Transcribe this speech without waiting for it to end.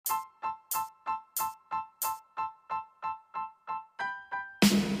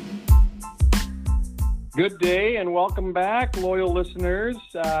Good day and welcome back, loyal listeners.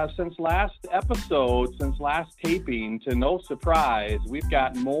 Since last taping, to no surprise, we've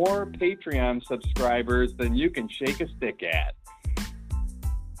got more Patreon subscribers than you can shake a stick at.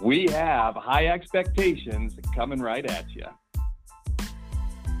 We have high expectations coming right at you.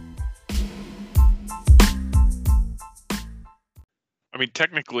 I mean,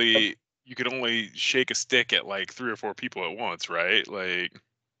 technically, you could only shake a stick at like 3 or 4 people at once, right? Like,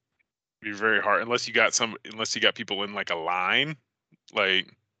 be very hard unless you got people in like a line.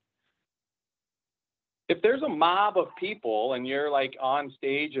 Like, If there's a mob of people and you're like on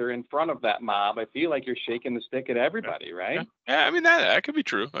stage or in front of that mob, I feel like you're shaking the stick at everybody, right? yeah, I mean that could be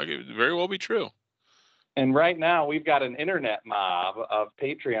true. That could very well be true. And right now we've got an internet mob of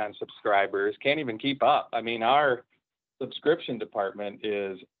Patreon subscribers. Can't even keep up. I mean, our subscription department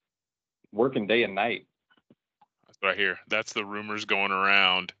is working day and night. That's what I hear. That's the rumors going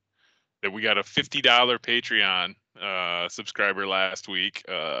around that we got a $50 Patreon subscriber last week.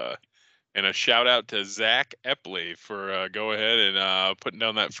 And a shout out to Zach Epley for go ahead and putting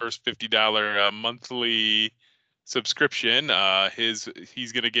down that first $50 monthly subscription.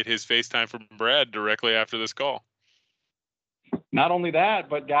 He's gonna get his FaceTime from Brad directly after this call. Not only that,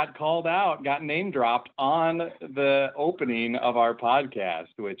 but got called out, got name dropped on the opening of our podcast,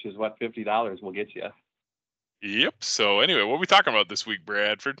 which is what $50 will get you. Yep. So anyway, what are we talking about this week,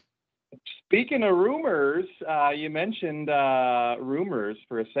 Bradford? Speaking of rumors, you mentioned rumors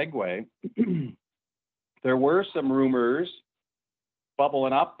for a segue. There were some rumors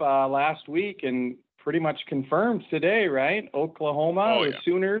bubbling up last week and pretty much confirmed today, right? Oklahoma, the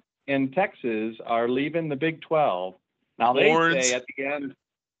Sooners, and Texas are leaving the Big 12. Now they say at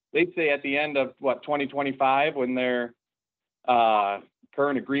the end of 2025 when their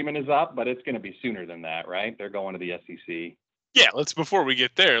current agreement is up, but it's going to be sooner than that, right? They're going to the SEC. Yeah, before we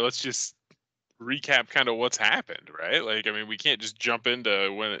get there, let's just recap kind of what's happened, right? Like, I mean, we can't just jump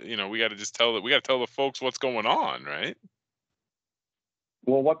into when, we got to just tell the folks what's going on, right?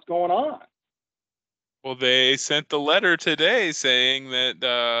 Well, what's going on? Well, they sent the letter today saying that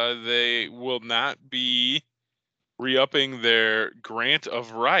they will not be re-upping their grant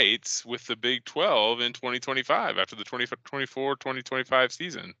of rights with the Big 12 in 2025 after the 2024-2025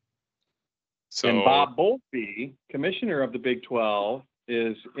 season. So, and Bob Bowlby, commissioner of the Big 12,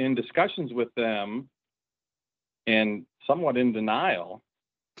 is in discussions with them and somewhat in denial.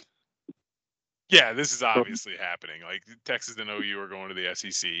 Yeah, this is obviously happening. Like, Texas and OU are going to the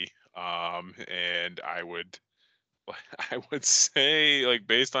SEC, and I would say, like,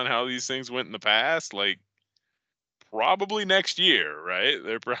 based on how these things went in the past, like, probably next year, right?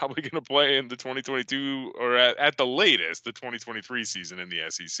 They're probably going to play in the 2022 or at the latest the 2023 season in the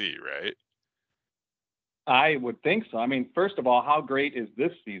SEC, right? I would think so. I mean, first of all, how great is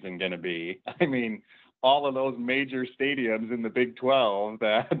this season going to be? I mean, all of those major stadiums in the Big 12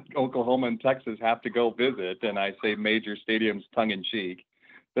 that Oklahoma and Texas have to go visit, and I say major stadiums tongue in cheek.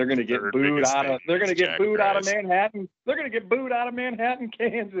 They're going to get booed out of. They're going to get booed out of Manhattan. They're going to get booed out of Manhattan,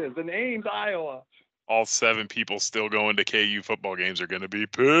 Kansas, and Ames, Iowa. All 7 people still going to KU football games are going to be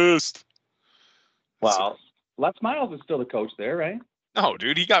pissed. Well, Les Miles is still the coach there, right? No,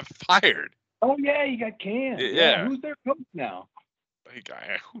 dude, he got fired. Oh yeah, he got canned. Yeah. Who's their coach now?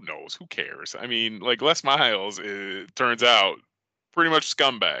 Who knows? Who cares? I mean, like, Les Miles turns out pretty much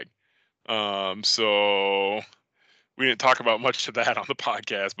scumbag. So we didn't talk about much of that on the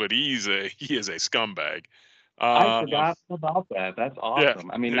podcast, but he is a scumbag. I forgot about that. That's awesome.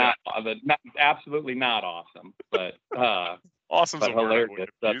 Yeah, I mean, not absolutely not awesome, but awesome, but hilarious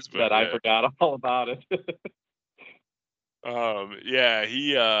that I forgot all about it.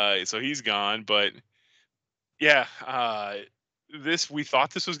 So he's gone, but yeah, we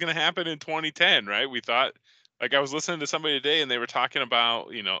thought this was going to happen in 2010, right? We thought, like, I was listening to somebody today and they were talking about,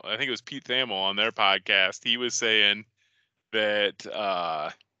 I think it was Pete Thamel on their podcast. He was saying that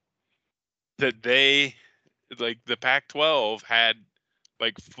that they, like, the Pac-12 had,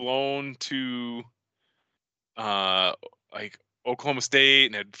 like, flown to like Oklahoma State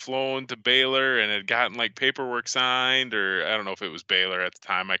and had flown to Baylor and had gotten, like, paperwork signed, or I don't know if it was Baylor at the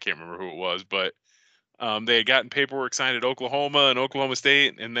time. I can't remember who it was, but they had gotten paperwork signed at Oklahoma and Oklahoma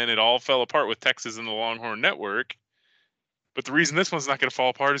State, and then it all fell apart with Texas and the Longhorn Network. But the reason this one's not going to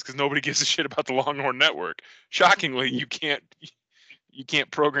fall apart is because nobody gives a shit about the Longhorn Network. Shockingly, you can't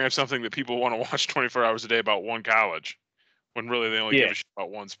program something that people want to watch 24 hours a day about one college, when really they only give a shit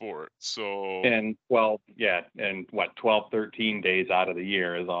about one sport. So, and 12, 13 days out of the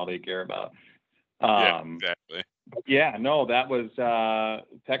year is all they care about. Yeah, exactly. Yeah, no, that was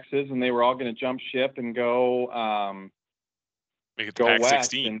Texas, and they were all going to jump ship and go make it to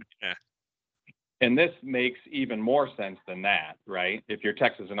Pac-16. And this makes even more sense than that, right? If you're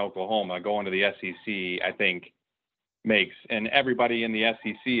Texas and Oklahoma, going to the SEC, I think makes, and everybody in the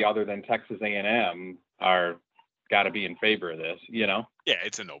SEC other than Texas A&M are got to be in favor of this, you know? Yeah,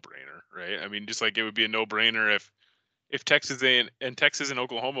 it's a no-brainer, right? I mean, just like it would be a no-brainer if Texas and Texas and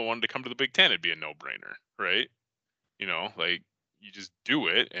Oklahoma wanted to come to the Big Ten, it'd be a no-brainer, right? You know, like you just do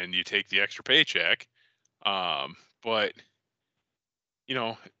it and you take the extra paycheck. But you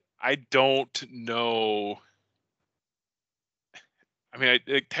know, I don't know. I mean,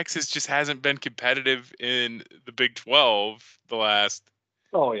 Texas just hasn't been competitive in the Big 12 the last.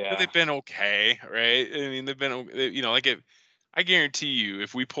 Oh yeah. They've been okay, right? I mean, they've been, you know, like it. I guarantee you,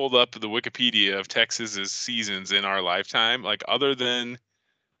 if we pulled up the Wikipedia of Texas's seasons in our lifetime, like other than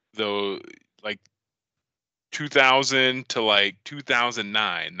the like 2000 to like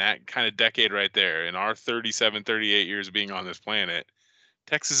 2009, that kind of decade right there, in our 37, 38 years of being on this planet,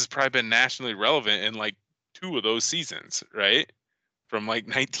 Texas has probably been nationally relevant in like two of those seasons, right? From like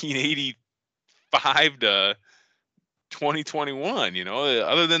 1985 to 2021, you know,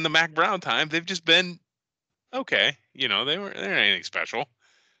 other than the Mac Brown time, they've just been okay. You know, they're anything special.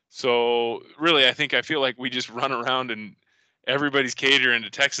 So really, I feel like we just run around and everybody's catering to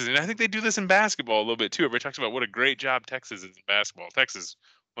Texas, and I think they do this in basketball a little bit too. Everybody talks about what a great job Texas is in basketball. Texas,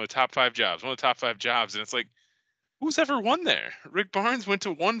 one of the top 5 jobs, one of the top 5 jobs, and it's like, who's ever won there? Rick Barnes went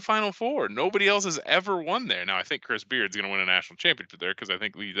to one Final Four. Nobody else has ever won there. Now I think Chris Beard's going to win a national championship there because I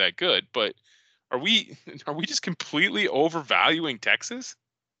think he's that good. But are we are we just completely overvaluing Texas?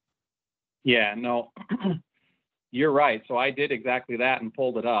 Yeah, no, you're right. So I did exactly that and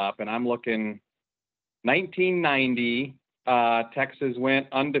pulled it up, and I'm looking 1990, Texas went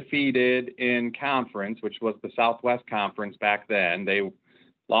undefeated in conference, which was the Southwest Conference back then. They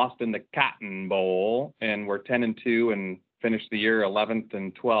lost in the Cotton Bowl and were 10-2 and finished the year 11th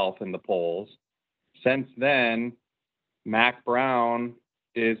and 12th in the polls. Since then, Mac Brown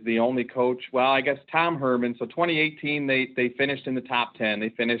is the only coach. Well, I guess Tom Herman. So 2018, they finished in the top 10.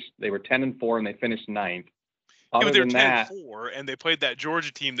 They were 10-4 and they finished ninth. Yeah, but Other they're than that, 10-4, and they played that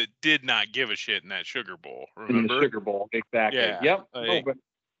Georgia team that did not give a shit in that Sugar Bowl. in the Remember? Sugar Bowl, exactly. Yeah. Yep. No, Like, but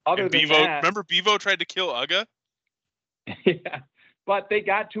other and than Bevo, that, remember Bevo tried to kill Uga? yeah. But they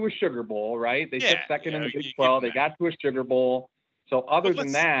got to a Sugar Bowl, right? They took Yeah, second in yeah, the Big you give 12. them They that. got to a Sugar Bowl. So other But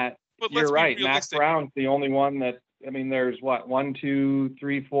than let's that, but you're let's be right. Mac realistic. Brown's the only one that, I mean, there's what, 1, 2,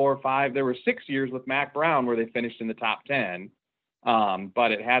 3, 4, 5. There were 6 years with Mac Brown where they finished in the top 10.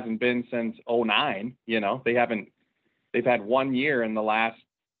 But it hasn't been since '09. You know, they've had 1 year in the last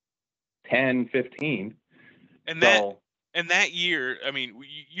 10, 15. And So that year, I mean,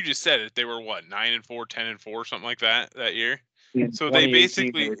 you just said it. They were what, 9-4, 10-4, something like that year. in So they 2018, they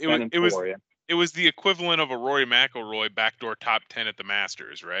basically were 10-4. Yeah. it was the equivalent of a Rory McIlroy backdoor top 10 at the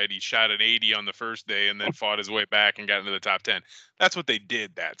Masters, right? He shot an 80 on the first day and then fought his way back and got into the top 10. That's what they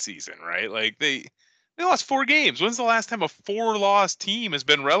did that season, right? Like they lost 4 games. When's the last time a 4-loss team has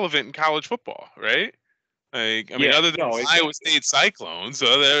been relevant in college football, right? Like, I mean, Yeah. other than No, the exactly. Iowa State Cyclones,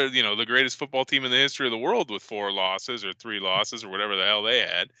 so they're, you know, the greatest football team in the history of the world with 4 losses or 3 losses or whatever the hell they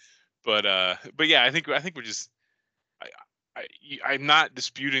had. But yeah, I think we're just I, I'm not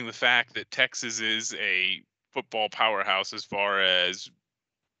disputing the fact that Texas is a football powerhouse as far as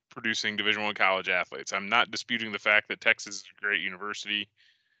producing Division I college athletes. I'm not disputing the fact that Texas is a great university.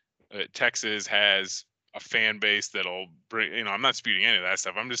 Texas has a fan base that'll bring. You know, I'm not disputing any of that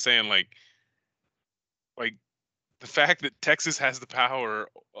stuff. I'm just saying like the fact that Texas has the power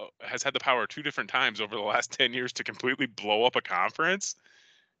has had the power 2 different times over the last 10 years to completely blow up a conference,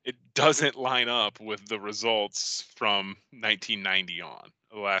 it doesn't line up with the results from 1990 on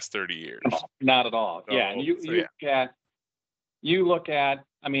the last 30 years. No, not at all. Yeah. And Yeah. you look at,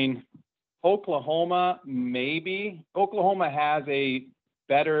 I mean, Oklahoma, maybe. Oklahoma has a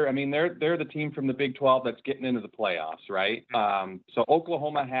better, I mean, they're the team from the Big 12 that's getting into the playoffs, right? So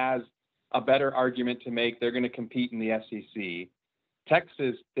Oklahoma has a better argument to make. They're going to compete in the SEC.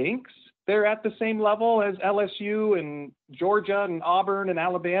 Texas thinks they're at the same level as LSU and Georgia and Auburn and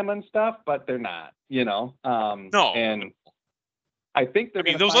Alabama and stuff, but they're not, you know. No, And I think they're I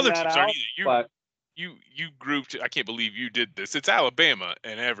mean, going to those find other that teams aren't out, either. but You grouped. I can't believe you did this. It's Alabama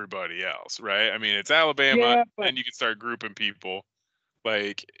and everybody else, right? I mean, it's Alabama, yeah, but and you can start grouping people.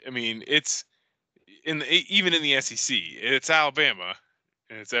 Like, I mean, it's even in the SEC, it's Alabama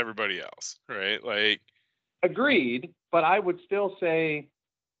and it's everybody else, right? Like, agreed. But I would still say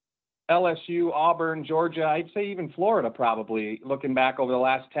LSU, Auburn, Georgia, I'd say even Florida probably, looking back over the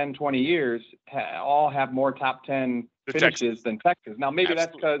last 10, 20 years, all have more top 10 the finishes Texans, than Texas. Now, maybe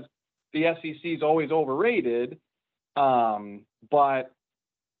that's absolutely. because the SEC is always overrated, but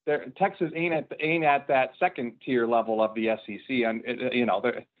Texas ain't at that second tier level of the SEC, and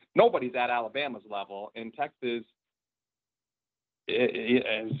nobody's at Alabama's level, and Texas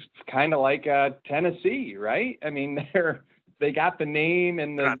is kind of like Tennessee, right? I mean, they got the name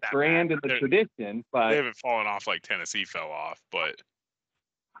and the brand bad. and the tradition, but they haven't fallen off like Tennessee fell off. But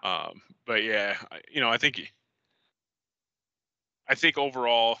yeah, I think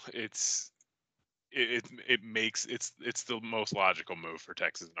overall it makes it's the most logical move for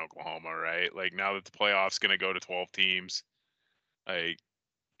Texas and Oklahoma, right? Like now that the playoffs going to go to 12 teams, like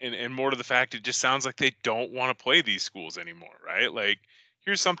and more to the fact, it just sounds like they don't want to play these schools anymore, right? Like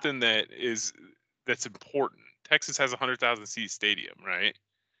here's something that's important. Texas has a 100,000 seat stadium, right?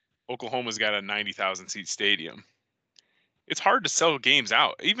 Oklahoma's got a 90,000 seat stadium. It's hard to sell games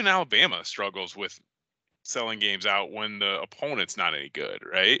out. Even Alabama struggles with selling games out when the opponent's not any good,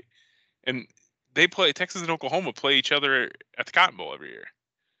 right? And Texas and Oklahoma play each other at the Cotton Bowl every year.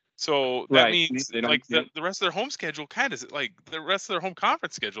 So that right, means they don't. like the rest of their home schedule kind of like the rest of their home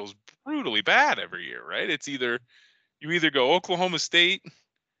conference schedule is brutally bad every year, right? You either go Oklahoma State,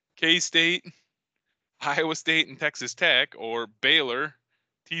 K-State, Iowa State, and Texas Tech, or Baylor,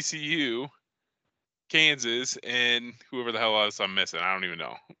 TCU, Kansas, and whoever the hell else I'm missing. I don't even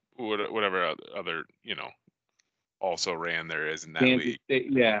know. Whatever other also ran there is in that Kansas league. State,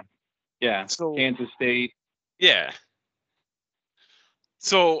 yeah, So Kansas State. yeah.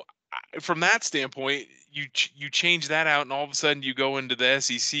 So from that standpoint, you change that out, and all of a sudden you go into the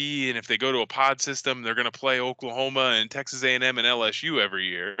SEC, and if they go to a pod system, they're going to play Oklahoma and Texas A&M and LSU every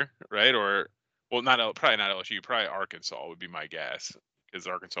year, right? Or well, probably not LSU, probably Arkansas would be my guess, because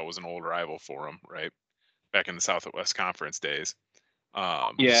Arkansas was an old rival for them, right? Back in the Southwest Conference days.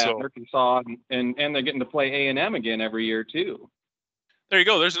 Yeah, So Arkansas, and they're getting to play A&M again every year too. there you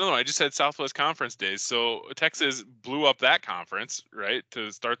go. There's another one. I just said Southwest Conference days. So Texas blew up that conference, right,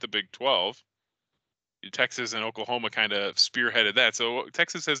 to start the Big 12. Texas and Oklahoma kind of spearheaded that. So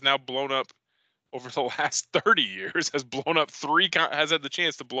Texas has now blown up over the last 30 years, has had the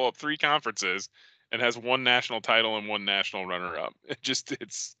chance to blow up 3 conferences and has 1 national title and 1 national runner-up.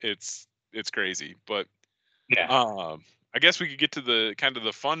 It's crazy. But Yeah. I guess we could get to the kind of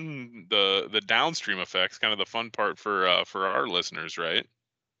the fun, the downstream effects, kind of the fun part for our listeners, right?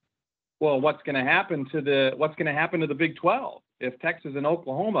 Well, what's going to happen to the Big 12 if Texas and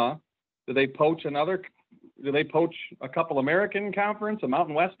Oklahoma do they poach a couple American Conference, a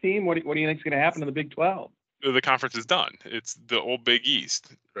Mountain West team? What do you think is going to happen to the Big 12? The conference is done. It's the old Big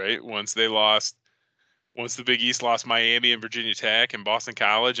East, right? Once the Big East lost Miami and Virginia Tech and Boston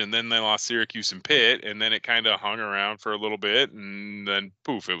College, and then they lost Syracuse and Pitt, and then it kind of hung around for a little bit, and then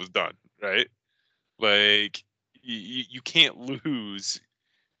poof, it was done, right? Like you can't lose.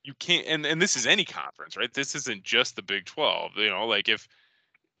 You can't, and this is any conference, right? This isn't just the Big 12. Like if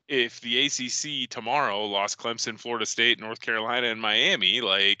the ACC tomorrow lost Clemson, Florida State, North Carolina, and Miami,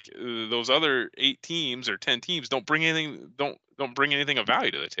 like those other 8 teams or 10 teams don't bring anything of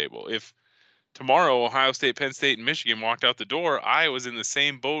value to the table. If tomorrow Ohio State, Penn State, and Michigan walked out the door, Iowa's in the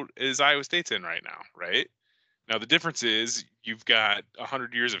same boat as Iowa State's in right now, right? Now the difference is you've got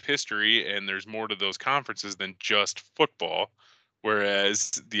 100 years of history, and there's more to those conferences than just football.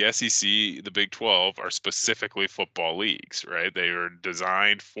 Whereas the SEC, the Big 12, are specifically football leagues, right? They are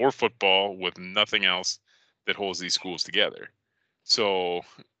designed for football with nothing else that holds these schools together. So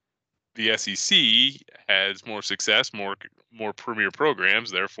the SEC has more success, more premier programs,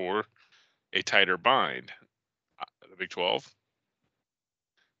 therefore a tighter bind. The Big 12,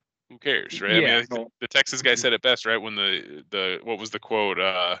 who cares, right? I mean, Yeah, I think the Texas guy said it best, right? When the what was the quote?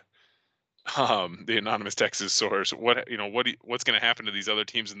 The anonymous Texas source. What's going to happen to these other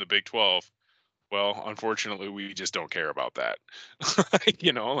teams in the Big 12? Well, unfortunately, we just don't care about that. Like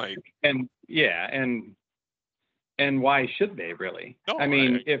and yeah, and why should they really? no, I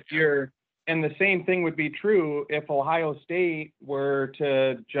mean, and the same thing would be true if Ohio State were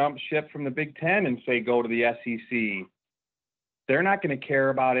to jump ship from the Big Ten and say go to the SEC. They're not going to care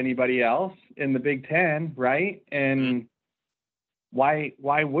about anybody else in the Big Ten, right? And why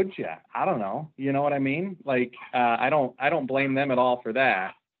would you? I don't know. You know what I mean? Like I don't blame them at all for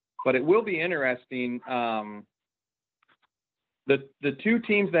that. But it will be interesting. The 2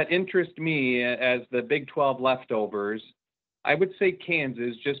 teams that interest me as the Big 12 leftovers, I would say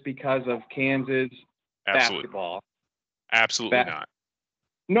Kansas, just because of Kansas basketball. Absolutely not.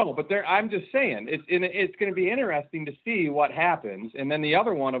 No, but I'm just saying it's going to be interesting to see what happens. And then the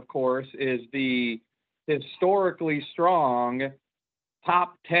other one, of course, is the historically strong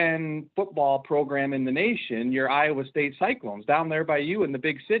top 10 football program in the nation, your Iowa State Cyclones, down there by you in the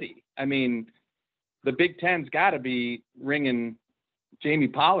big city. I mean, the Big Ten's got to be ringing Jamie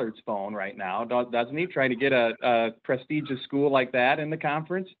Pollard's phone right now, doesn't he? Trying to get a prestigious school like that in the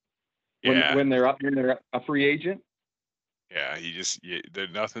conference when they're a free agent. Yeah,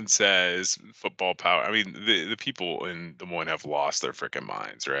 nothing says football power. I mean, the people in Des Moines have lost their freaking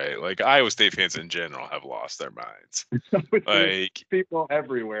minds, right? Like Iowa State fans in general have lost their minds. Like People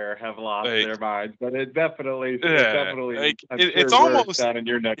everywhere have lost like their minds, but it definitely, yeah, like I'm it's sure worse almost down in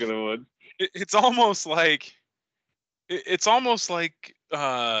your neck of the woods. it's almost like it's almost like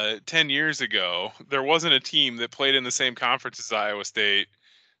 10 years ago there wasn't a team that played in the same conference as Iowa State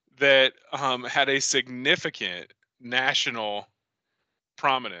that had a significant national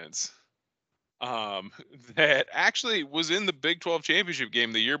prominence um, that actually was in the Big 12 championship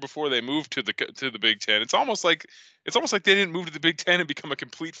game the year before they moved to the Big 10. It's almost like they didn't move to the Big 10 and become a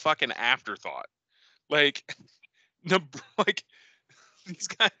complete fucking afterthought. Like no, like these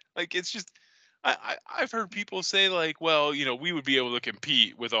guys, like it's just I've heard people say like, well, we would be able to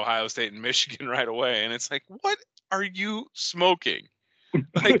compete with Ohio State and Michigan right away, and it's like, what are you smoking?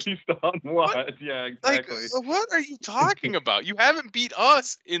 Like Based on what? what? Yeah, Like, exactly. what are you talking about? You haven't beat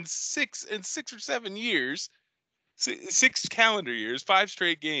us in 6 or 7 years, 6 calendar years, 5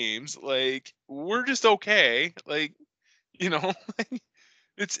 straight games. Like, we're just okay. Like, you know,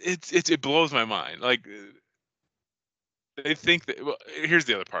 it blows my mind. Like, they think that. Well, here's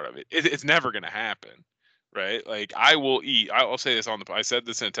the other part of it. It's never gonna happen, right? Like, I will eat. I'll say this on the. I said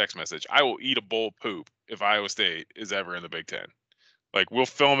this in a text message. I will eat a bowl of poop if Iowa State is ever in the Big Ten. Like, we'll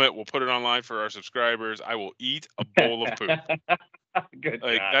film it. We'll put it online for our subscribers. I will eat a bowl of poop. Good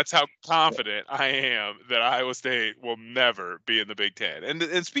Like, God. that's how confident I am that Iowa State will never be in the Big Ten.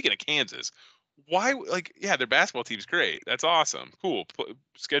 And speaking of Kansas, why? Like, yeah, their basketball team's great. That's awesome. Cool.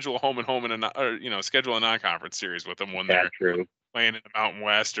 Schedule a home and home and schedule a non-conference series with them when Yeah, they're true. playing in the Mountain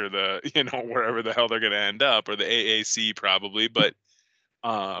West or the wherever the hell they're going to end up, or the AAC probably.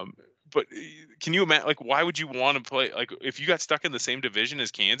 Um, but can you imagine? Like, why would you want to play? Like, if you got stuck in the same division as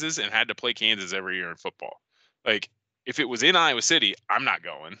Kansas and had to play Kansas every year in football, like, if it was in Iowa City, I'm not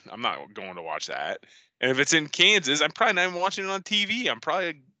going. I'm not going to watch that. And if it's in Kansas, I'm probably not even watching it on TV. I'm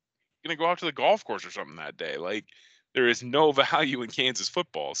probably gonna go out to the golf course or something that day. Like, there is no value in Kansas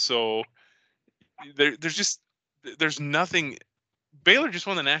football. So there's nothing. Baylor just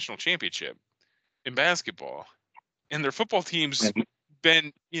won the national championship in basketball, and their football team's And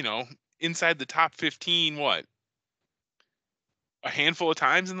been, inside the top 15, a handful of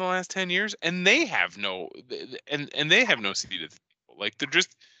times in the last 10 years, and they have no and they have no seat at the table. Like,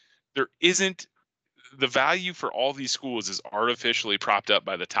 there isn't the value for all these schools is artificially propped up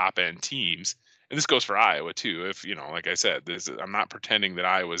by the top end teams. And this goes for Iowa too. If, like I said, I'm not pretending that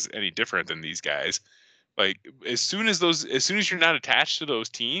Iowa's any different than these guys. Like, as soon as you're not attached to those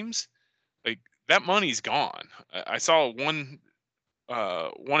teams, like, that money's gone. I saw one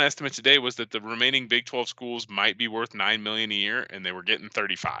estimate today was that the remaining Big 12 schools might be worth 9 million a year, and they were getting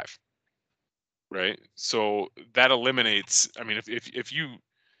 35. Right, so that eliminates. I mean, if you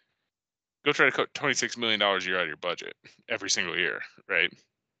go try to cut $26 million a year out of your budget every single year, right?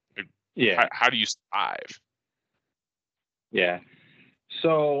 Like, yeah, how do you survive? yeah.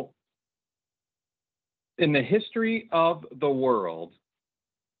 So, in the history of the world,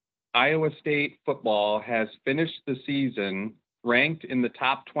 Iowa State football has finished the season ranked in the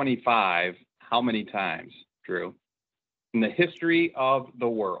top 25 how many times, Drew? In the history of the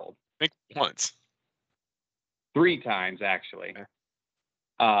world? I think once. 3 times, actually.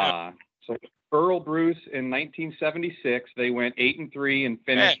 Yeah. So Earl Bruce in 1976, they went 8-3 and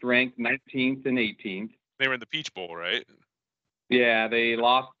finished ranked 19th and 18th. They were in the Peach Bowl, right? Yeah, they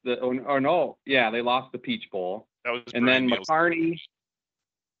lost they lost the Peach Bowl. That was And Brian then Neal's. McCarney,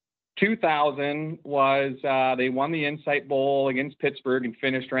 2000 was they won the Insight Bowl against Pittsburgh and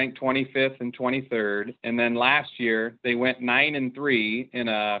finished ranked 25th and 23rd. And then last year they went 9-3 in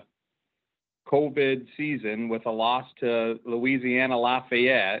a COVID season with a loss to Louisiana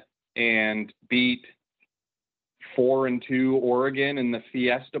Lafayette and beat 4-2 Oregon in the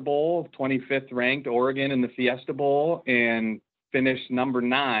Fiesta Bowl, 25th ranked Oregon in the Fiesta Bowl, and finished number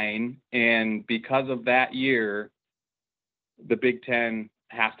 9. And because of that year, the Big Ten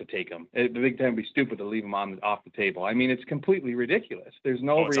has to take them. The Big Ten would be stupid to leave them off the table. I mean, it's completely ridiculous. There's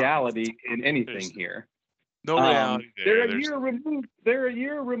no reality in anything here. No reality there. They're a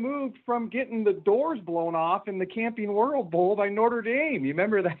year removed from getting the doors blown off in the Camping World Bowl by Notre Dame. You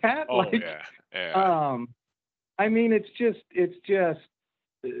remember that? Oh, yeah. I mean, it's just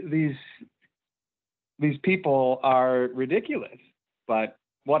these people are ridiculous. But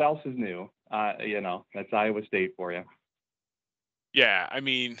what else is new? That's Iowa State for you. Yeah, I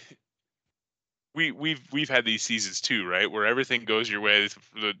mean, we've had these seasons too, right? Where everything goes your way.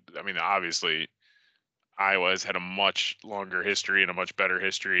 I mean, obviously Iowa has had a much longer history and a much better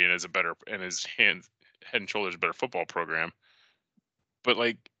history, and is head and shoulders better football program. But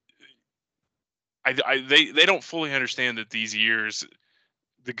like, they don't fully understand that these years,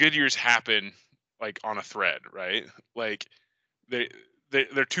 the good years happen like on a thread, right? Like they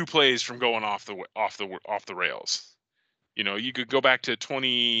they're two plays from going off the rails. You could go back to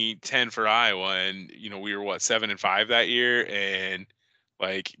 2010 for Iowa, and we were what 7-5 that year, and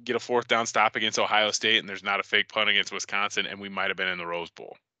like get a fourth down stop against Ohio State, and there's not a fake punt against Wisconsin, and we might have been in the Rose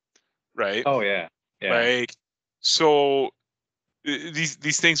Bowl, right? Oh yeah, yeah. Like, so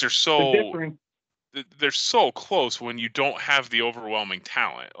these things are The difference, they're so close when you don't have the overwhelming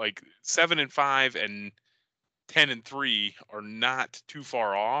talent. Like 7-5 and 10-3 are not too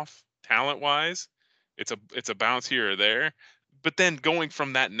far off talent wise. It's a bounce here or there. But then going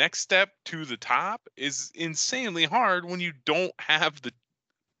from that next step to the top is insanely hard when you don't have the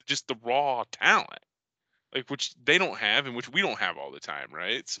raw talent. Like, which they don't have and which we don't have all the time,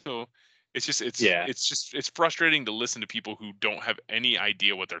 right? So it's just yeah. it's frustrating to listen to people who don't have any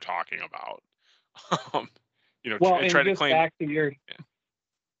idea what they're talking about. Um, Well, try and to just claim.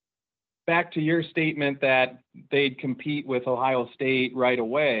 back to your statement that they'd compete with Ohio State right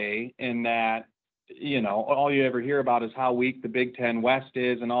away, and that all you ever hear about is how weak the Big Ten West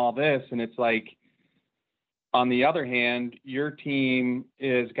is and all this, and it's like, on the other hand, your team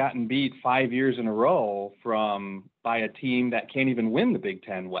is gotten beat 5 years in a row by a team that can't even win the Big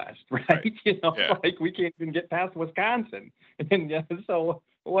Ten West, right? Right. Yeah. Like we can't even get past Wisconsin, and so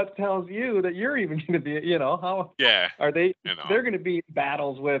what tells you that you're even going to be, how Yeah. are they? You know. They're going to be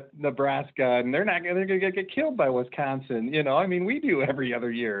battles with Nebraska, and they're going to get killed by Wisconsin. I mean, we do every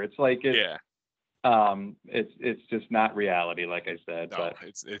other year. It's like Yeah. it's just not reality, like I said. No, But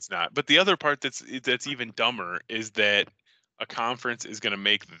it's not. But the other part that's even dumber is that a conference is going to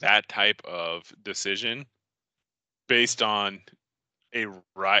make that type of decision based on a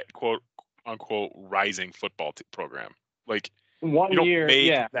quote unquote rising football program. Like, you one don't year, make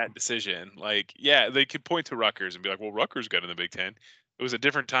yeah, that decision. Like, yeah, they could point to Rutgers and be like, "Well, Rutgers got in the Big Ten." It was a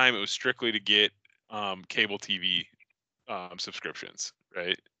different time. It was strictly to get cable TV subscriptions,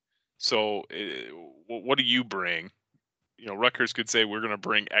 right? So, what do you bring? Rutgers could say we're going to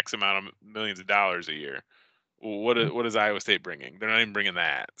bring X amount of millions of dollars a year. Well, what is Iowa State bringing? They're not even bringing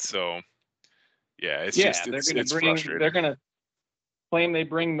that. So yeah, it's yeah, just they're going to it's bring. They're frustrating. going to claim they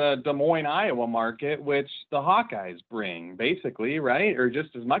bring the Des Moines, Iowa market, which the Hawkeyes bring, basically, right? Or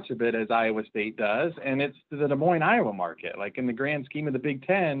just as much of it as Iowa State does. And it's the Des Moines, Iowa market. Like, in the grand scheme of the Big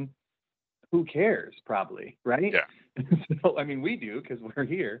Ten, who cares, probably, right? Yeah, So, I mean, we do because we're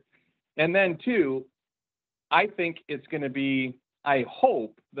here. And then, two, I think it's going to be, I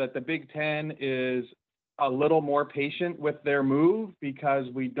hope that the Big Ten is a little more patient with their move, because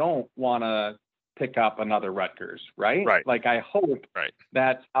we don't want to pick up another Rutgers, right? right, Like, I hope right.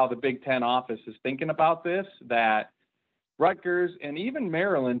 that's how the Big Ten office is thinking about this, that Rutgers and even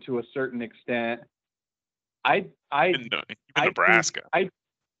Maryland to a certain extent, I I Even I'd be Nebraska.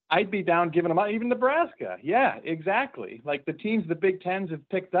 I'd be down giving them out. Even Nebraska, yeah, exactly. Like, the teams the Big Tens have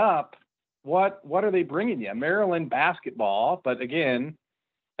picked up, what are they bringing you? Maryland basketball, but again,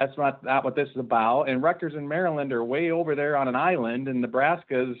 that's not what this is about. And Rutgers and Maryland are way over there on an island, and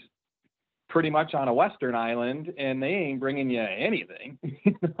Nebraska's pretty much on a Western island, and they ain't bringing you anything,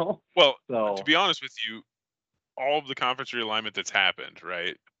 Well, to So be honest with you, all of the conference realignment that's happened,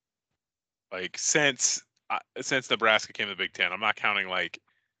 right? Like since Nebraska came to the Big Ten, I'm not counting like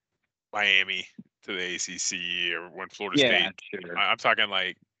Miami to the ACC or when Florida yeah, State. sure. I'm talking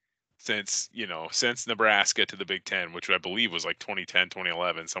like since Nebraska to the Big Ten, which I believe was like 2010,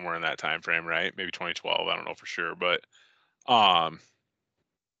 2011, somewhere in that time frame, right? Maybe 2012. I don't know for sure, but um,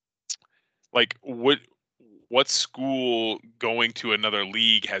 like what school going to another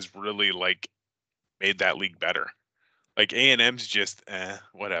league has really like made that league better? Like A&M's just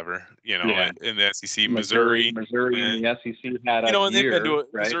whatever, Yeah. in the SEC. Missouri, Missouri, Missouri eh, and the SEC had a and they've been to year, a right?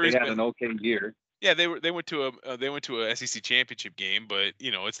 They Missouri's had been. an okay year. Yeah, they went to a SEC championship game, but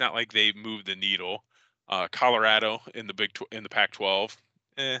it's not like they moved the needle. Colorado in the Pac-12.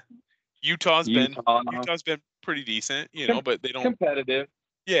 Eh. Utah, Utah's been pretty decent, com- but they don't. competitive,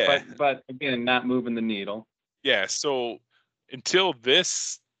 Yeah, but again, not moving the needle. yeah. So until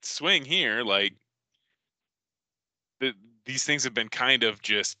this swing here, like the, these things have been kind of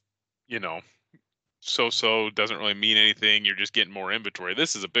just, you know, so doesn't really mean anything. You're just getting more inventory.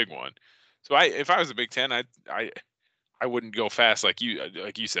 This is a big one. So if I was a Big Ten, I wouldn't go fast like you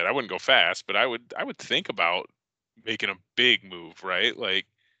said. I wouldn't go fast, but I would think about making a big move, right? Like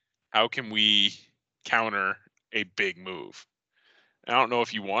How can we counter a big move? I don't know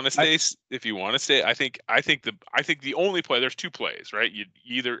if you want to I, stay. If you want to stay, I think the only play, there's two plays, right? You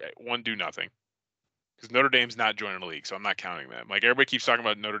either one, do nothing, because Notre Dame's not joining the league, so I'm not counting them. Like, everybody keeps talking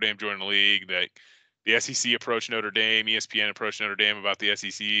about Notre Dame joining the league, that the SEC approached Notre Dame, ESPN approached Notre Dame about the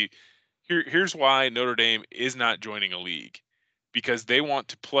SEC. Here's why Notre Dame is not joining a league, because they want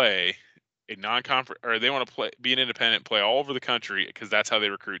to play a non-conference, or they want to be an independent, play all over the country, because that's how they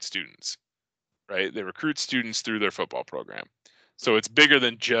recruit students, right? They recruit students through their football program. So it's bigger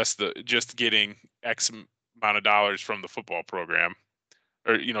than just getting X amount of dollars from the football program,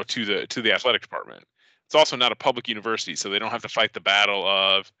 or to the athletic department. It's also not a public university, so they don't have to fight the battle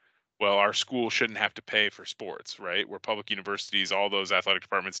of, well, our school shouldn't have to pay for sports, right? Where public universities, all those athletic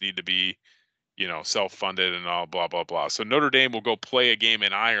departments need to be, self-funded and all, blah blah blah. So Notre Dame will go play a game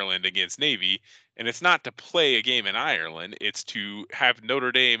in Ireland against Navy, and it's not to play a game in Ireland, it's to have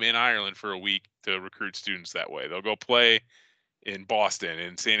Notre Dame in Ireland for a week to recruit students that way. They'll go play in Boston,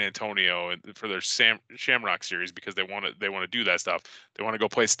 in San Antonio, and for their Shamrock series, because they want to do that stuff. They want to go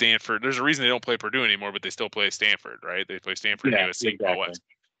play Stanford. There's a reason they don't play Purdue anymore, but they still play Stanford, right? They play Stanford and yeah, USC in the exactly. West.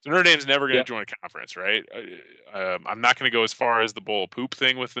 So Notre Dame's never going to Yep. join a conference, right? I'm not going to go as far as the bowl of poop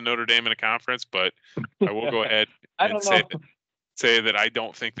thing with the Notre Dame in a conference, but I will go ahead I and don't say know. say that I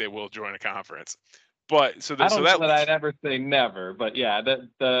don't think they will join a conference. But I so don't know that that leaves. I'd ever say never, but yeah,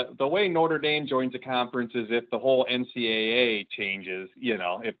 the way Notre Dame joins a conference is if the whole NCAA changes,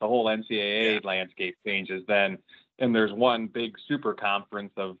 if the whole Yeah, NCAA landscape changes, then and there's one big super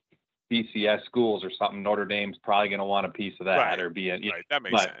conference of BCS schools or something, Notre Dame's probably going to want a piece of that right, or be a, right. That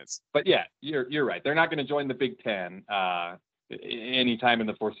makes but sense. yeah, you're right. They're not going to join the Big Ten anytime in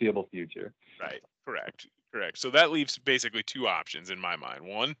the foreseeable future. Right. Correct. Correct. So that leaves basically two options in my mind.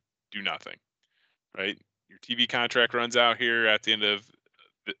 One, do nothing. Right. Your TV contract runs out here at the end of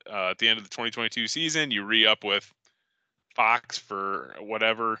the 2022 season. You re-up with Fox for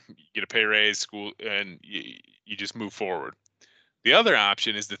whatever. You get a pay raise, school, and you just move forward. The other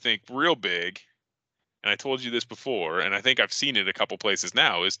option is to think real big. And I told you this before, and I think I've seen it a couple places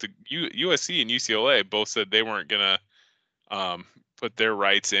now. Is to USC and UCLA both said they weren't gonna put their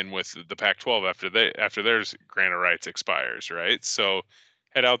rights in with the Pac-12 after their grant of rights expires, right? So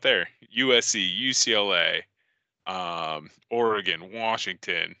head out there, USC, UCLA, Oregon,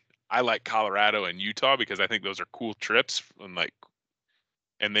 Washington. I like Colorado and Utah because I think those are cool trips, and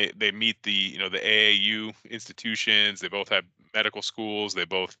they meet the AAU institutions. They both have medical schools. They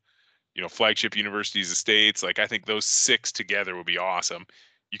both, flagship universities of states. Like, I think those six together would be awesome.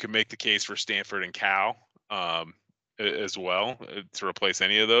 You can make the case for Stanford and Cal, as well, to replace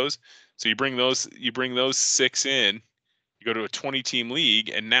any of those. So you bring those six in. You go to a 20-team league,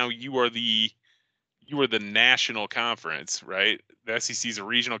 and now you are the national conference, right? The SEC is a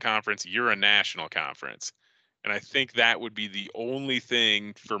regional conference. You're a national conference. And I think that would be the only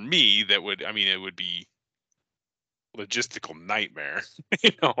thing for me that would, I mean, it would be logistical nightmare,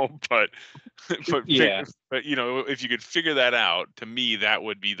 but Yeah. but if you could figure that out, to me, that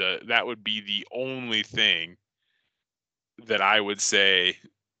would be the only thing that I would say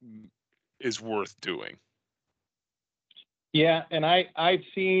is worth doing. Yeah, and I've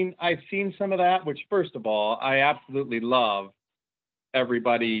seen some of that, which first of all, I absolutely love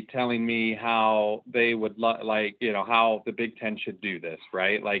everybody telling me how they would like, how the Big Ten should do this,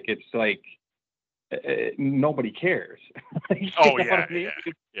 right? Like it's like nobody cares. You Oh know what yeah, I mean?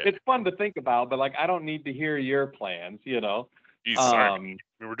 yeah, yeah. It's fun to think about, but like I don't need to hear your plans. Jesus, I Um, mean,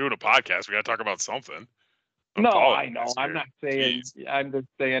 we're doing a podcast. We got to talk about something. I no, I know. apologize I'm here. not saying. Jeez. I'm just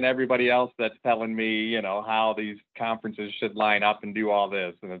saying everybody else that's telling me, how these conferences should line up and do all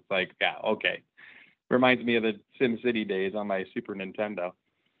this, and it's like, yeah, okay. Reminds me of the SimCity days on my Super Nintendo.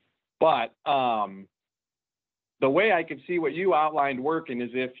 But the way I could see what you outlined working is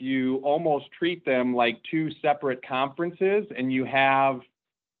if you almost treat them like two separate conferences and you have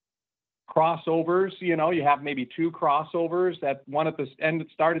crossovers, you have maybe two crossovers, that one at the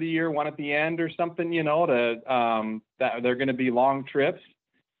start of the year, one at the end or something, that they're going to be long trips.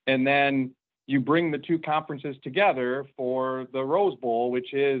 And then you bring the two conferences together for the Rose Bowl,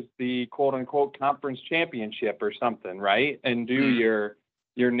 which is the quote unquote conference championship or something, right? And do Hmm.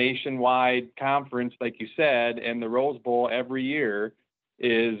 your nationwide conference, like you said, and the Rose Bowl every year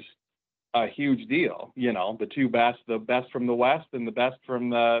is a huge deal. The best from the West and the best from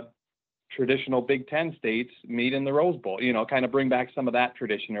the traditional Big Ten states meet in the Rose Bowl, kind of bring back some of that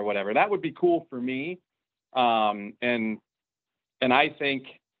tradition or whatever. That would be cool for me. And I think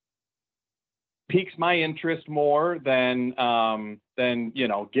piques my interest more than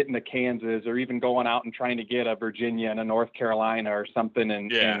getting to Kansas or even going out and trying to get a Virginia and a North Carolina or something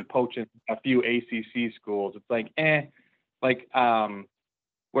and poaching a few ACC schools. It's like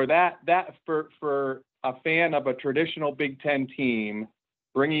where that for a fan of a traditional Big Ten team,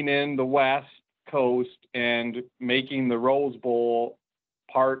 bringing in the West Coast and making the Rose Bowl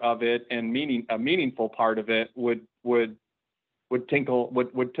part of it and a meaningful part of it would tickle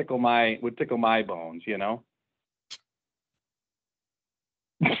my bones, you know.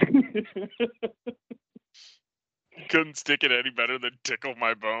 Couldn't stick it any better than tickle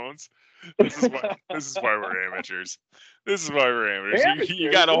my bones. This is why we're amateurs. This is why we're amateurs.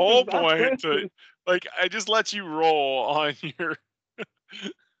 You got a whole point to, like, I just let you roll on your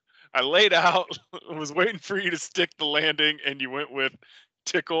I laid out, was waiting for you to stick the landing, and you went with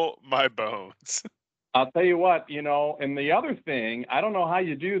tickle my bones. I'll tell you what, and the other thing, I don't know how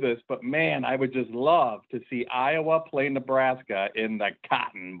you do this, but man, I would just love to see Iowa play Nebraska in the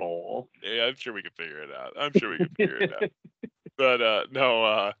Cotton Bowl. Yeah, I'm sure we could figure it out. But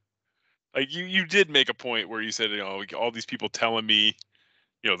no, like you did make a point where you said, all these people telling me,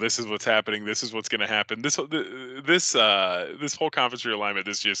 this is what's happening, this is what's going to happen. This whole conference realignment,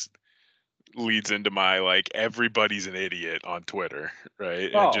 this just leads into my, like, everybody's an idiot on Twitter,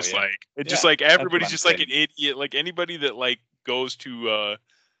 right? And just like everybody's just like an idiot. Like anybody that like goes to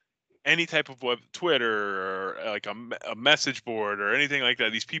any type of web, Twitter or like a message board or anything like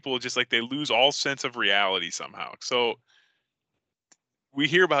that, these people just like they lose all sense of reality somehow. So we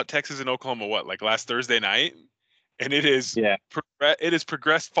hear about Texas and Oklahoma like last Thursday night, and it is it has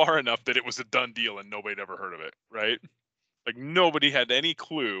progressed far enough that it was a done deal and nobody had ever heard of it, right? Like nobody had any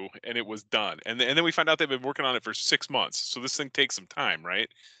clue, and it was done. And then we find out they've been working on it for 6 months. So this thing takes some time, right?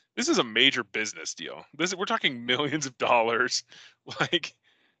 This is a major business deal. We're talking millions of dollars. Like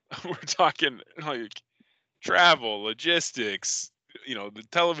we're talking like travel, logistics, the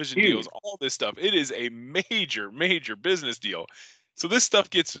television deals, all this stuff. It is a major, major business deal. So this stuff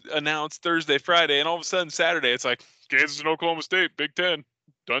gets announced Thursday, Friday, and all of a sudden Saturday, it's like Kansas and Oklahoma State, Big Ten,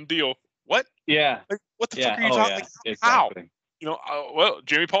 done deal. What? Yeah. Like, what the fuck are you talking? Like, exactly. How? Well,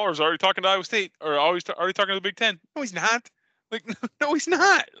 Jamie Pollar's already talking to Iowa State, or already talking to the Big Ten. No, he's not. Like, no, he's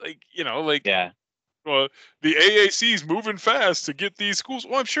not. Like, well, the AAC is moving fast to get these schools.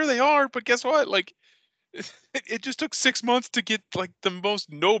 Well, I'm sure they are, but guess what? Like, it just took 6 months to get like the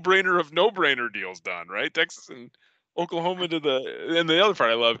most no-brainer of no-brainer deals done, right? Texas and Oklahoma and the other part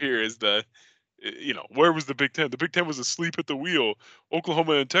I love here is where was the Big Ten? The Big Ten was asleep at the wheel.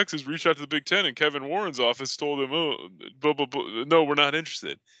 Oklahoma and Texas reached out to the Big Ten, and Kevin Warren's office told them, "Oh, blah, blah, blah. No, we're not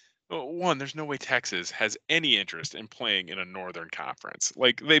interested." One, there's no way Texas has any interest in playing in a Northern Conference.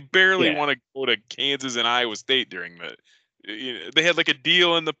 Like they barely want to go to Kansas and Iowa State during they had like a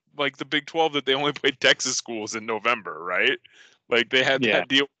deal in the Big 12 that they only played Texas schools in November, right? Like they had that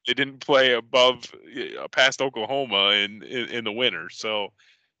deal. They didn't play above past Oklahoma in the winter. So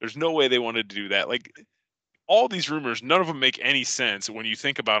there's no way they wanted to do that. Like all these rumors, none of them make any sense when you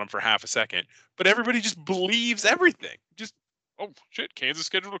think about them for half a second. But everybody just believes everything. Just, oh shit, Kansas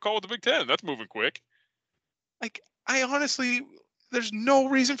scheduled a call with the Big Ten. That's moving quick. Like I honestly, there's no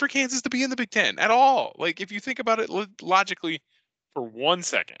reason for Kansas to be in the Big Ten at all. Like if you think about it logically for 1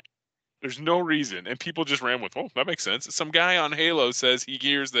 second, there's no reason. And people just ran with, oh, that makes sense. Some guy on Halo says he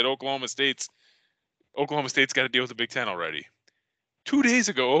hears that Oklahoma State's got to deal with the Big Ten already. 2 days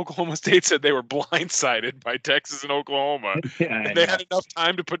ago, Oklahoma State said they were blindsided by Texas and Oklahoma. And they had enough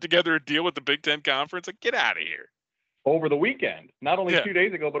time to put together a deal with the Big Ten Conference. Like, get out of here. Over the weekend. Not only 2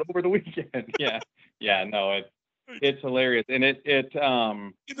 days ago, but over the weekend. Yeah, no, it's hilarious. And it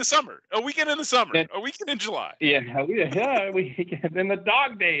in the summer. A weekend in the summer. A weekend in July. Yeah, weekend in the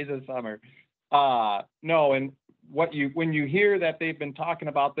dog days of summer. No, and when you hear that they've been talking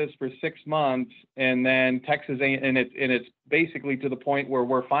about this for 6 months, and then Texas and it's basically to the point where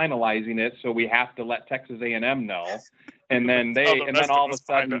we're finalizing it, so we have to let Texas A&M know, and then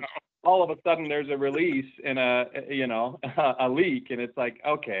all of a sudden there's a release and a leak, and it's like,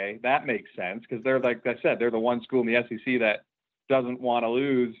 okay, that makes sense because they're, like I said, they're the one school in the SEC that doesn't want to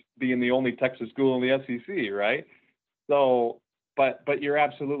lose being the only Texas school in the SEC, right? So, but you're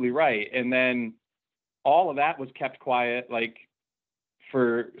absolutely right, and then all of that was kept quiet like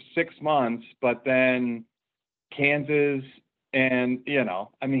for 6 months, but then Kansas and,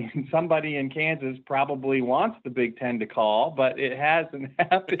 somebody in Kansas probably wants the Big Ten to call, but it hasn't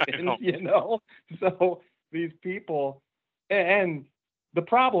happened, So these people, and the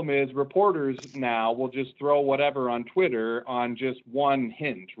problem is reporters now will just throw whatever on Twitter on just one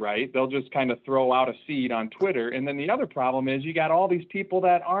hint, right? They'll just kind of throw out a seed on Twitter. And then the other problem is you got all these people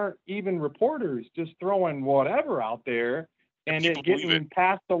that aren't even reporters just throwing whatever out there and it getting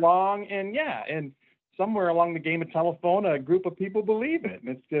passed along. And and somewhere along the game of telephone, a group of people believe it. And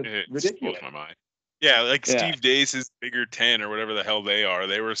it's just ridiculous. Blows my mind. Yeah, like Steve Dace's Bigger 10 or whatever the hell they are.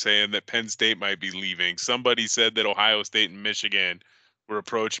 They were saying that Penn State might be leaving. Somebody said that Ohio State and Michigan were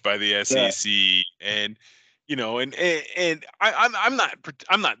approached by the SEC, and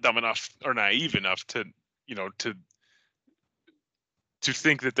I'm not dumb enough or naive enough to to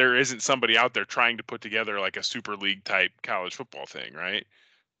think that there isn't somebody out there trying to put together like a super league type college football thing, right?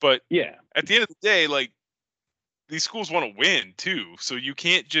 But at the end of the day, like, these schools want to win too, so you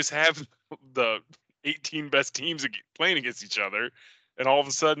can't just have the 18 best teams playing against each other, and all of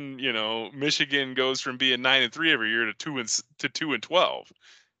a sudden, Michigan goes from being 9-3 every year to 2-12.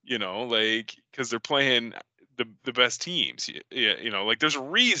 Like, because they're playing the best teams. Like, there's a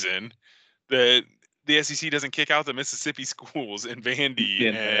reason that the SEC doesn't kick out the Mississippi schools in Vandy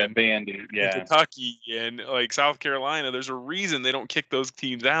and Kentucky and like South Carolina. There's a reason they don't kick those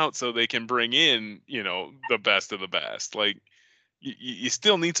teams out so they can bring in, the best of the best. Like, you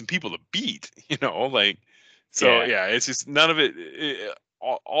still need some people to beat, like, so it's just none of it.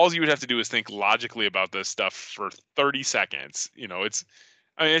 All you would have to do is think logically about this stuff for 30 seconds.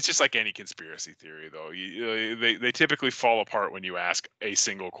 It's just like any conspiracy theory, though. They typically fall apart when you ask a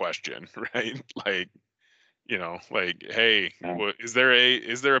single question, right? Like, like, hey, is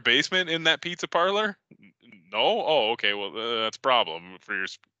there a basement in that pizza parlor? No. Oh, okay. Well, that's a problem for your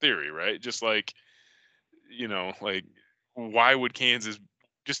theory, right? Just like, like, why would Kansas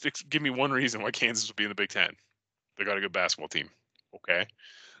just give me one reason why Kansas would be in the Big Ten? They got a good basketball team. Okay.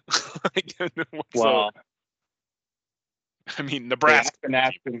 Well, I mean, Nebraska.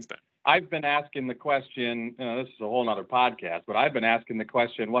 I've been asking the question, this is a whole nother podcast, but I've been asking the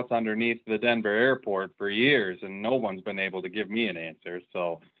question, what's underneath the Denver airport for years, and no one's been able to give me an answer.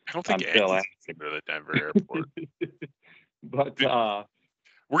 So I don't think anyone's been to the Denver airport. But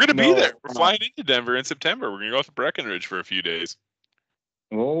we're going to be there. We're flying into Denver in September. We're going to go out to Breckenridge for a few days.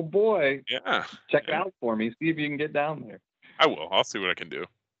 Oh, boy. Yeah. Check it out for me. See if you can get down there. I will. I'll see what I can do.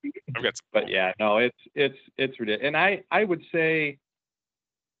 I've got some. But it's ridiculous. And I would say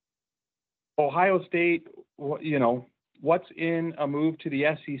Ohio State, what's in a move to the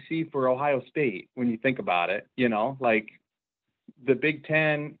SEC for Ohio State when you think about it? Like, the Big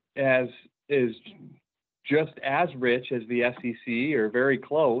Ten is just as rich as the SEC or very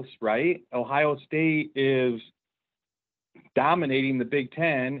close, right? Ohio State is dominating the Big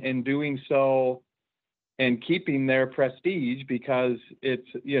Ten and doing so and keeping their prestige because it's,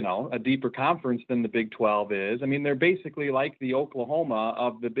 a deeper conference than the Big 12 is. I mean, they're basically like the Oklahoma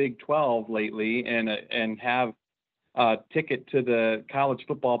of the Big 12 lately and have a ticket to the college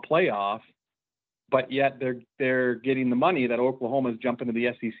football playoff, but yet they're getting the money that Oklahoma's jumping to the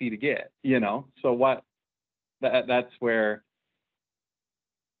SEC to get, So that's where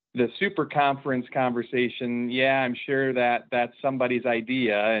the super conference conversation, I'm sure that's somebody's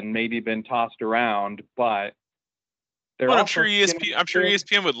idea and maybe been tossed around, but I'm sure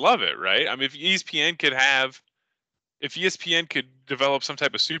ESPN would love it, right? I mean, if ESPN could develop some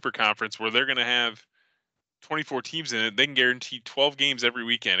type of super conference where they're going to have 24 teams in it, they can guarantee 12 games every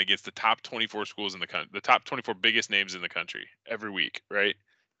weekend against the top 24 schools in the country, the top 24 biggest names in the country every week, right?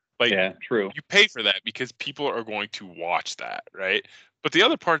 Like, true. You pay for that because people are going to watch that, right? But the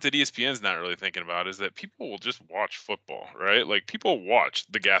other part that ESPN's not really thinking about is that people will just watch football, right? Like, people watch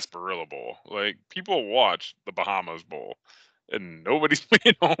the Gasparilla Bowl, like, people watch the Bahamas Bowl, and nobody's,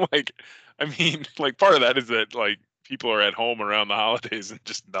 like, I mean, like, part of that is that, like, people are at home around the holidays and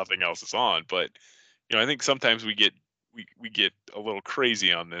just nothing else is on. But I think sometimes we get a little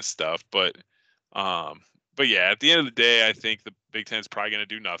crazy on this stuff, but yeah, at the end of the day, I think the Big Ten is probably going to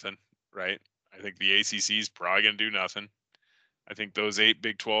do nothing, right? I think the ACC is probably going to do nothing. I think those 8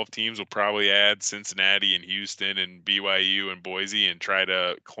 Big 12 teams will probably add Cincinnati and Houston and BYU and Boise and try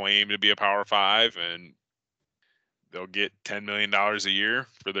to claim to be a Power 5, and they'll get $10 million a year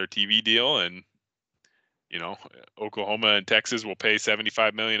for their TV deal, and Oklahoma and Texas will pay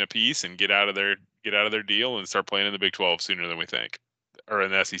 $75 million a piece and get out of their deal and start playing in the Big 12 sooner than we think, or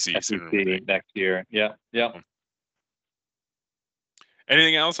in the SEC sooner than we think. Next year. Yeah.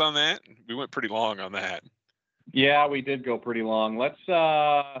 Anything else on that? We went pretty long on that. Yeah, we did go pretty long. Let's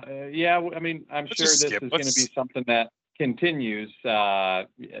I mean, I'm sure this is going to be something that continues.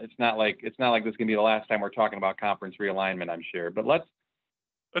 It's not like this is going to be the last time we're talking about conference realignment, I'm sure. But let's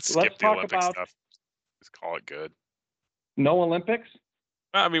skip the Olympic stuff. Just call it good. No Olympics?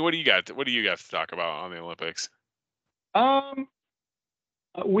 I mean, what do you got? What do you got to talk about on the Olympics? Um,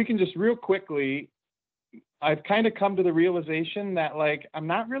 we can just real quickly. I've kind of come to the realization that like I'm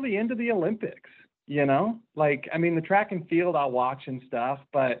not really into the Olympics. Like I mean the track and field I'll watch and stuff,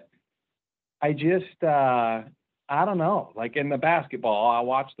 but I just I don't know. Like in the basketball, I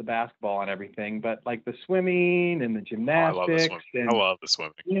watch the basketball and everything, but like the swimming and the Oh, I love the gymnastics swimming. I and love the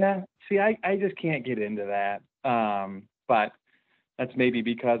swimming. yeah, see, I just can't get into that. But that's maybe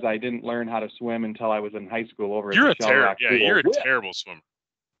because I didn't learn how to swim until I was in high school over at the Shell Rock You're Pool a terrible swimmer.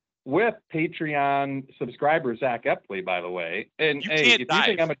 with Patreon subscriber Zach Epley, by the way. And You hey, can't if you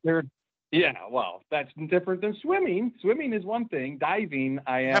think dive. I'm a turd, yeah, well, that's different than swimming. Swimming is one thing. Diving,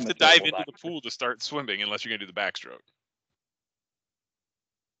 I You have am a to dive terrible into the diver. pool to start swimming unless you're gonna do the backstroke.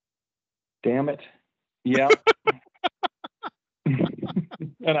 Damn it. Yep.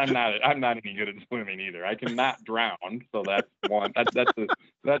 And I'm not any good at swimming either. I cannot drown, so that's one.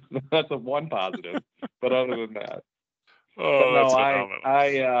 That's a one positive. But other than that, but Oh, no, that's I phenomenal.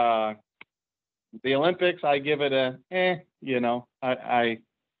 I the Olympics, I give it a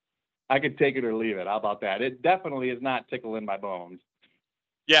I could take it or leave it. How about that? It definitely is not tickling my bones.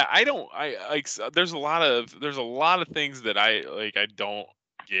 Yeah, I don't. I like. There's a lot of things that I don't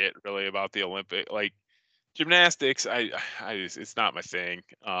get really about the Olympic. Like gymnastics, it's not my thing.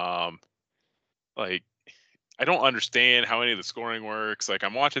 Like I don't understand how any of the scoring works. Like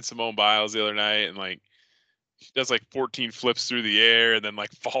I'm watching Simone Biles the other night, and like she does like 14 flips through the air, and then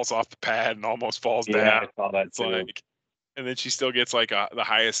like falls off the pad and almost falls Yeah, down. I saw that It's too. like, and then she still gets like the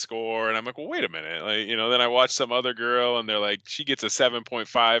highest score, and I'm like, well, wait a minute, like then I watch some other girl, and they're like, she gets a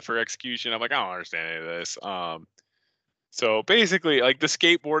 7.5 for execution. I'm like, I don't understand any of this. So basically, like the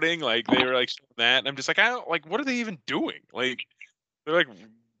skateboarding, like they were like showing that, and I'm just like, I don't like, what are they even doing? Like they're like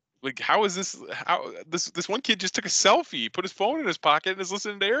how is this? How this one kid just took a selfie, put his phone in his pocket, and is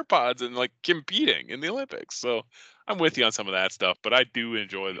listening to AirPods and like competing in the Olympics. So I'm with you on some of that stuff, but I do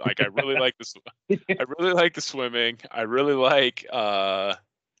enjoy. Like I really like this. I really like the swimming. I really like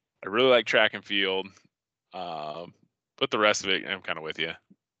track and field. Um, but the rest of it, I'm kind of with you.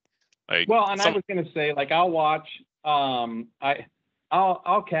 Like Well, and I some, was gonna say, like, I'll watch. I'll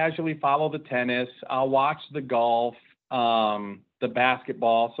casually follow the tennis. I'll watch the golf, the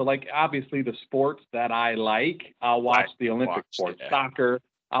basketball. So, like, obviously, the sports that I like, I'll watch I the Olympic watched. sports. Yeah, Soccer.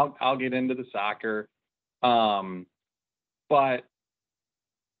 I'll get into the soccer. Um, but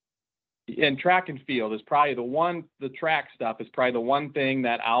and track and field is probably the track stuff is probably the one thing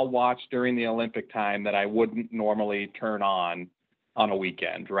that I'll watch during the Olympic time that I wouldn't normally turn on a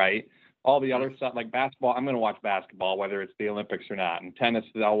weekend, right? All the mhm. other stuff like basketball, I'm going to watch basketball, whether it's the Olympics or not. And tennis,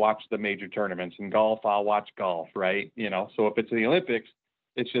 I'll watch the major tournaments. And golf, I'll watch golf, right? So if it's the Olympics,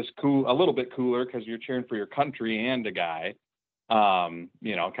 it's just cool, a little bit cooler because you're cheering for your country and a guy, kind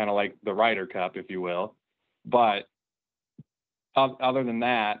of like the Ryder Cup, if you will. But other than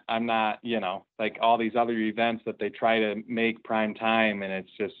that, I'm not, like all these other events that they try to make prime time, and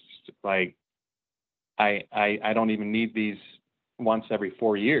it's just like I don't even need these once every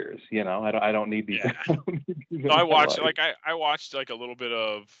 4 years. I don't need these. Yeah. I don't need these So in my life. I watched like a little bit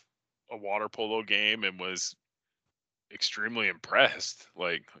of a water polo game and was extremely impressed.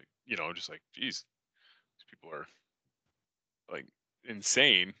 Just like, geez, these people are like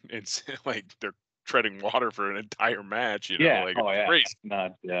insane. It's like they're treading water for an entire match. Yeah. Like Oh it's yeah. crazy.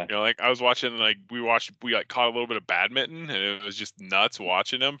 Not yeah. Like I was watching, like we like caught a little bit of badminton, and it was just nuts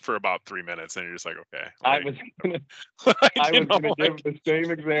watching them for about 3 minutes, and you're just like, okay, I was gonna I was gonna give the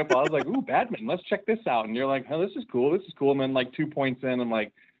same example. I was like, ooh, badminton. Let's check this out. And you're like, oh, this is cool. This is cool. And then like 2 points in, I'm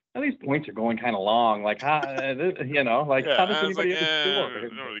like, oh, these points are going kind of long. Like how like yeah. how does I was like, anybody ever score? I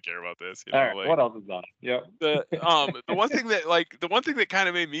don't really care about this. All right, Like what else is on? Yep. the one thing that kind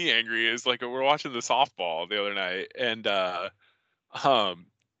of made me angry is like we're watching the softball the other night, and um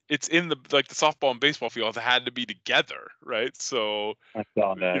it's in the softball and baseball field had to be together, right? So I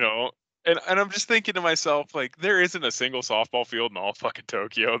saw you that. know and I'm just thinking to myself, like, there isn't a single softball field in all fucking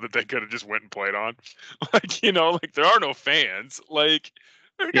Tokyo that they could have just went and played on. Like, like there are no fans. Like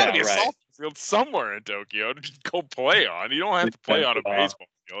there's got to Yeah, be a right. softball field somewhere in Tokyo to just go play on. You don't have It's to play fenced on a off. baseball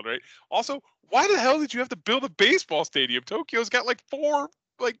field, right? Also, why the hell did you have to build a baseball stadium? Tokyo's got like four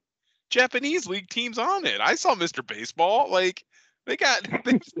like Japanese league teams on it. I saw Mr. Baseball. Like they got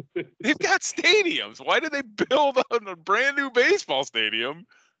they've got stadiums. Why did they build a brand new baseball stadium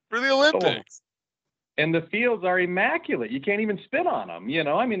for the Oh, Olympics? and the fields are immaculate. You can't even spit on them.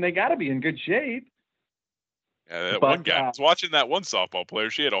 I mean, they got to be in good shape. Yeah, that one But guy. I was watching that one softball player.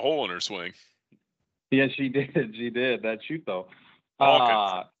 She had a hole in her swing. yeah, she did. She did that shoot though. All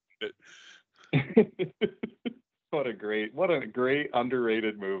kinds Uh, of shit. What a great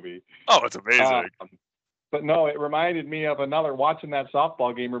underrated movie. Oh, it's amazing. But no, it reminded me of watching that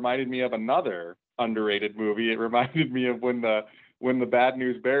softball game reminded me of another underrated movie. It reminded me of when the Bad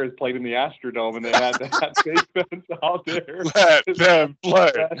News Bears played in the Astrodome and they had that base fence out there. Let them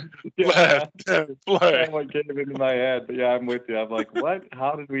play. Yeah, Let them play. that one came into my head. But yeah, I'm with you. I'm like, what?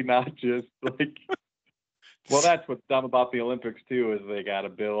 How did we not just like? Well, that's what's dumb about the Olympics too, is they got to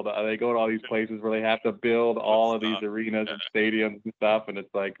build. They go to all these places where they have to build all of these arenas and stadiums and stuff, and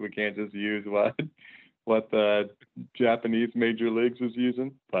it's like we can't just use what the Japanese major leagues was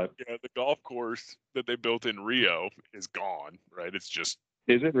using. But yeah, the golf course that they built in Rio is gone. Right? It's just.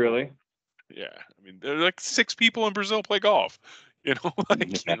 Is it really? Yeah, I mean, there are like 6 people in Brazil play golf. You know,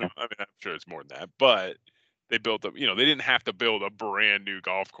 like Yeah. I mean, I'm sure it's more than that, but they built up. They didn't have to build a brand new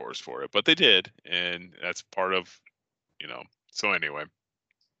golf course for it, but they did, and that's part of. So anyway,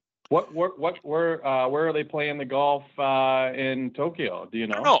 Where are they playing the golf in Tokyo? Do you I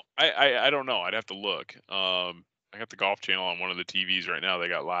don't know? know. I don't know. I'd have to look. I got the Golf Channel on one of the TVs right now. They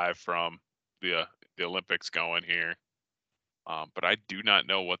got live from the Olympics going here. But I do not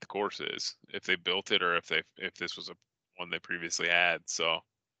know what the course is, if they built it or if this was a one they previously had. So,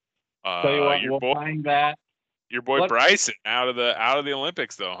 Tell you what, your we'll boy find that. Bryson out of the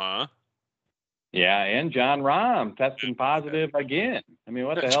Olympics though, huh? Yeah, and John Rahm testing positive again. I mean,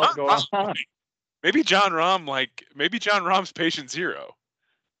 what the hell's John going Rahm, on? maybe John Rahm's patient zero.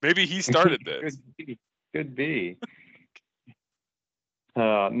 Maybe he started this. Could be.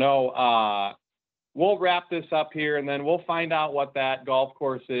 No, we'll wrap this up here, and then we'll find out what that golf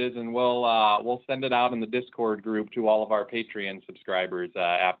course is, and we'll send it out in the Discord group to all of our Patreon subscribers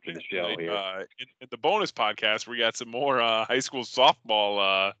after the show here. In the bonus podcast, we got some more high school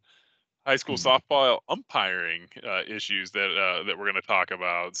softball umpiring issues that we're going to talk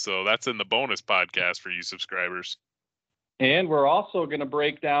about. So that's in the bonus podcast for you subscribers. And we're also going to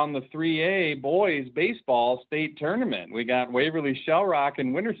break down the 3A boys baseball state tournament. We got Waverly Shell Rock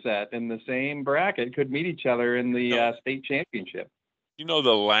and Winterset in the same bracket, could meet each other in the state championship. The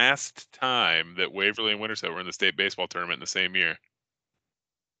last time that Waverly and Winterset were in the state baseball tournament in the same year?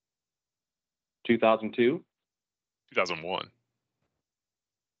 2002? 2001.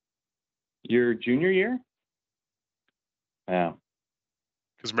 Your junior year? Yeah.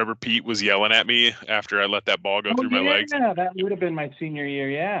 Because remember, Pete was yelling at me after I let that ball go through my legs. Yeah, that would have been my senior year.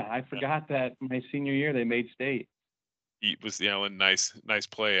 Yeah, I forgot that my senior year they made state. Pete was yelling, "Nice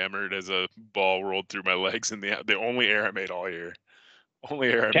play, Emmert," as a ball rolled through my legs, and the only error I made all year, only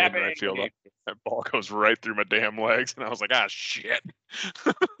error I made in right field. That ball goes right through my damn legs, and I was like, "Ah, shit."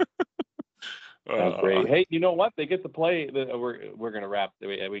 That's great. Hey, you know what? They get to play. We're gonna wrap.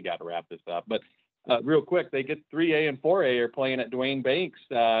 We got to wrap this up, but. Real quick, they get 3A and 4A are playing at Dwayne Banks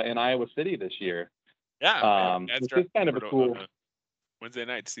in Iowa City this year. Yeah, which is kind of a cool Wednesday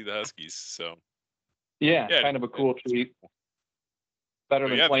night to see the Huskies. So yeah, kind of a cool treat. Better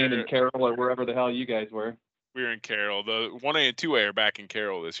than playing in Carroll or wherever the hell you guys were. We were in Carroll. The 1A and 2A are back in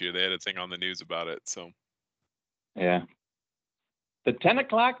Carroll this year. They had a thing on the news about it. So yeah, the 10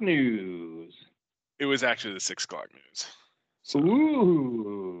 o'clock news. It was actually the 6 o'clock news. So,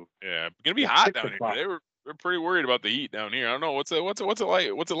 ooh. Yeah, gonna be hot down here. We're pretty worried about the heat down here. I don't know what's it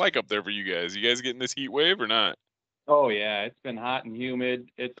like up there for you guys. You guys getting this heat wave or not? Oh yeah, it's been hot and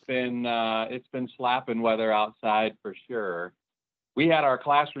humid. It's been slapping weather outside for sure. We had our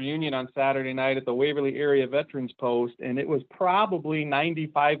class reunion on Saturday night at the Waverly Area Veterans Post, and it was probably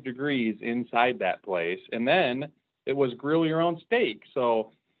 95 degrees inside that place. And then it was grill your own steak.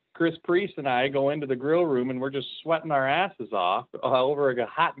 So Chris Priest and I go into the grill room, and we're just sweating our asses off over a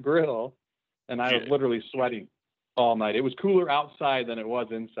hot grill. And I was literally sweating all night. It was cooler outside than it was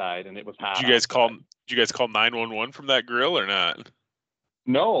inside, and it was hot. Did you guys call 911 from that grill or not?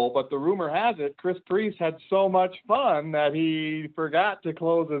 No, but the rumor has it Chris Priest had so much fun that he forgot to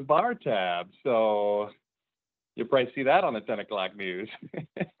close his bar tab. So you'll probably see that on the 10 o'clock news.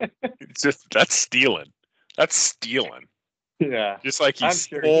 That's stealing. That's stealing. Yeah. Just like he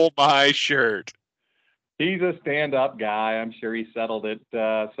stole my shirt. He's a stand-up guy. I'm sure he settled it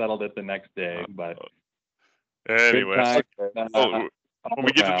the next day. But anyway, when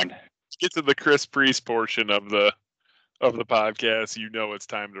we get to the Chris Priest portion of the podcast, it's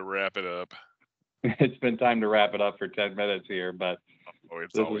time to wrap it up. It's been time to wrap it up for 10 minutes here, but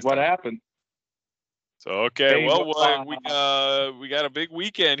this is what happened. So okay, we got a big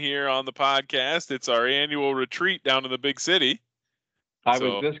weekend here on the podcast. It's our annual retreat down to the big city. I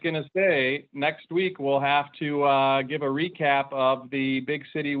was just going to say, next week we'll have to give a recap of the Big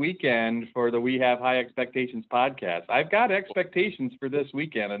City weekend for the We Have High Expectations podcast. I've got expectations for this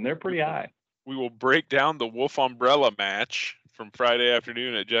weekend, and they're pretty high. we will break down the Wolf Umbrella match from Friday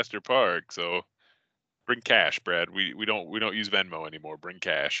afternoon at Jester Park. So bring cash, Brad. We don't use Venmo anymore. Bring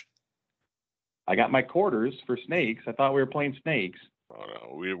cash. I got my quarters for snakes. I thought we were playing snakes. Oh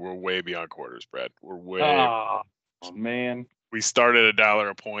no, we're way beyond quarters, Brad. We're way. Oh, man. We start at $1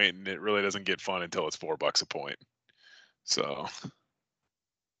 a point, and it really doesn't get fun until it's $4 a point. So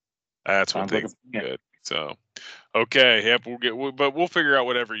that's what Sounds like a things plan. good. So okay, yep, but we'll figure out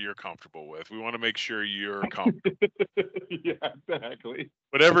whatever you're comfortable with. We want to make sure you're comfortable. Yeah, exactly.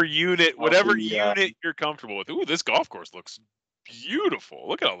 Whatever unit, I'll be, you're comfortable with. Ooh, this golf course looks beautiful.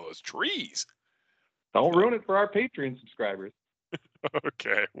 Look at all those trees. don't ruin it for our Patreon subscribers.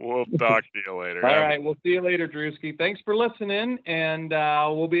 Okay, we'll talk to you later. All right, we'll see you later, Drewski. Thanks for listening, and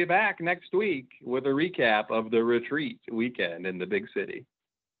we'll be back next week with a recap of the retreat weekend in the big city.